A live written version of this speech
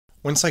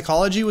When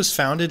psychology was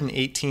founded in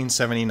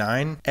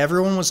 1879,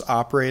 everyone was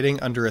operating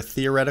under a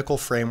theoretical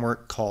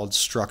framework called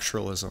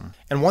structuralism.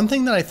 And one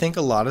thing that I think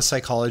a lot of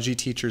psychology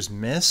teachers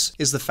miss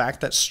is the fact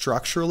that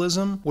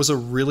structuralism was a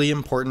really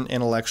important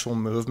intellectual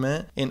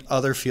movement in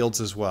other fields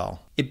as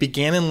well. It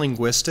began in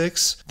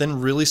linguistics,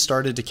 then really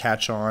started to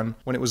catch on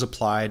when it was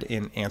applied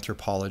in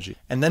anthropology.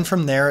 And then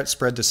from there it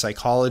spread to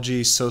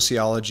psychology,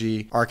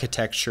 sociology,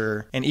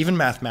 architecture, and even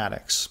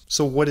mathematics.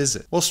 So what is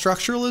it? Well,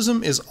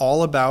 structuralism is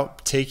all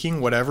about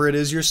taking whatever it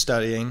is you're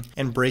studying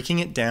and breaking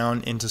it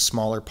down into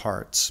smaller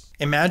parts.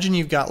 Imagine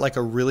you've got like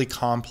a really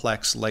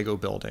complex Lego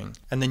building,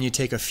 and then you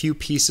take a few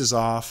pieces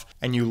off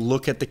and you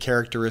look at the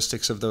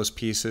characteristics of those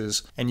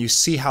pieces and you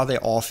see how they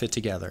all fit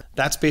together.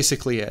 That's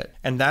basically it.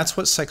 And that's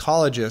what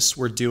psychologists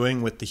were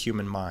doing with the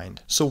human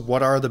mind. So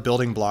what are the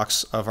building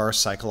blocks of our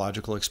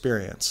psychological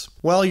experience?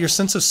 Well, your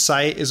sense of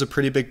sight is a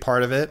pretty big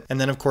part of it.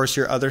 And then of course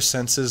your other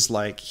senses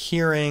like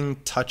hearing,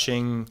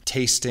 touching,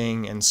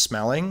 tasting, and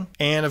smelling.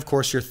 And of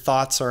course your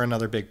thoughts are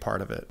another big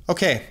part of it.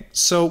 Okay,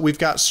 so we've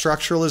got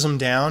structuralism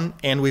down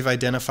and we've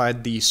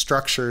identified the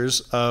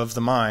structures of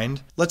the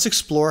mind. Let's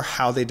explore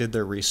how they did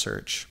their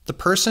research. The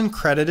person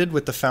credited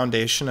with the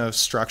foundation of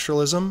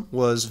structuralism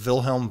was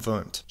Wilhelm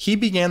Wundt. He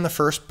began the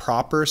first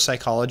proper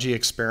psychology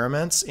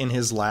experiments in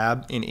his lab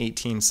in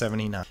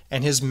 1879,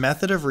 and his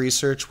method of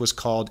research was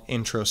called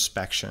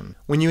introspection.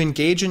 When you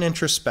engage in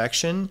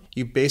introspection,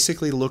 you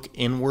basically look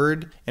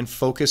inward and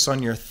focus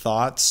on your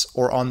thoughts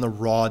or on the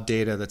raw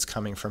data that's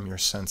coming from your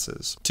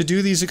senses. To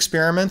do these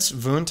experiments,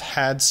 Wundt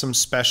had some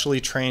specially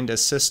trained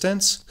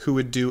assistants who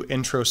would do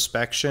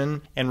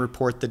introspection and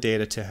report the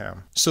data to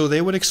him. So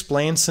they would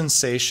explain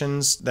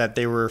sensations that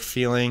they were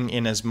feeling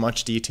in as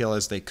much detail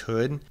as they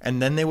could,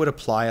 and then they would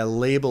apply a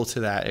label to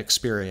that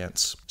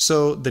experience.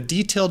 So the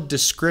detailed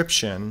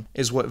description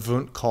is what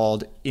Wundt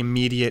called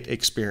immediate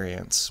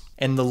experience,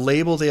 and the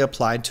label they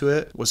applied to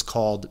it was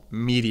called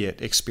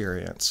mediate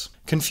experience.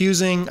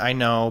 Confusing, I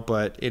know,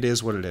 but it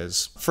is what it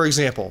is. For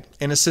example,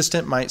 an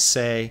assistant might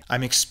say,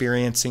 "I'm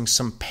experiencing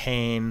some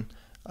pain,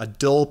 a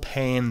dull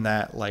pain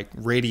that like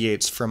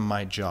radiates from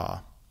my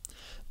jaw."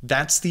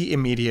 That's the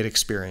immediate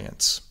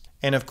experience.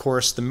 And of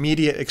course, the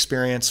mediate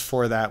experience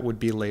for that would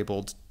be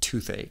labeled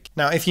toothache.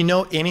 Now, if you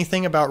know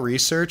anything about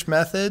research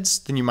methods,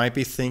 then you might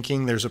be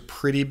thinking there's a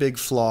pretty big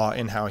flaw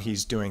in how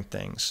he's doing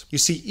things. You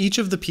see, each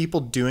of the people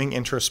doing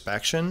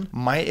introspection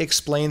might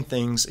explain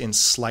things in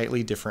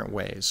slightly different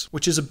ways,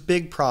 which is a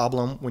big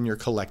problem when you're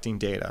collecting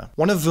data.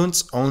 One of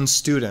Wundt's own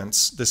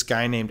students, this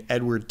guy named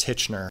Edward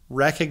Titchener,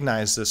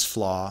 recognized this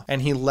flaw,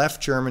 and he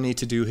left Germany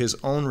to do his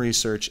own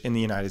research in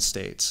the United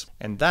States.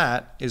 And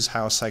that is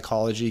how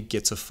psychology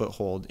gets a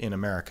foothold in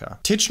America.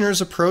 Titchener's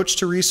approach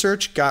to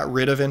research got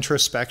rid of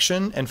introspection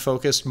and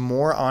focused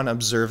more on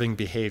observing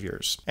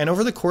behaviors. And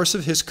over the course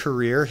of his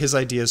career, his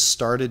ideas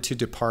started to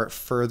depart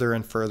further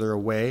and further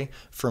away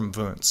from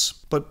Wundt's.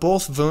 But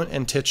both Wundt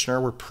and Titchener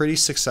were pretty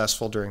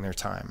successful during their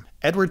time.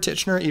 Edward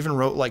Titchener even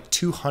wrote like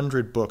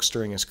 200 books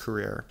during his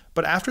career.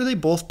 But after they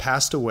both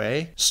passed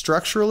away,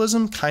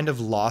 structuralism kind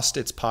of lost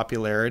its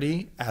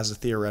popularity as a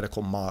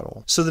theoretical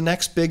model. So the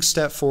next big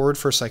step forward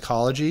for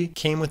psychology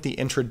came with the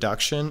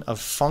introduction of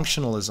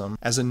functionalism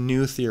as a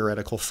new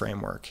theoretical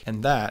framework.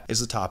 And that is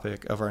the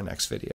topic of our next video.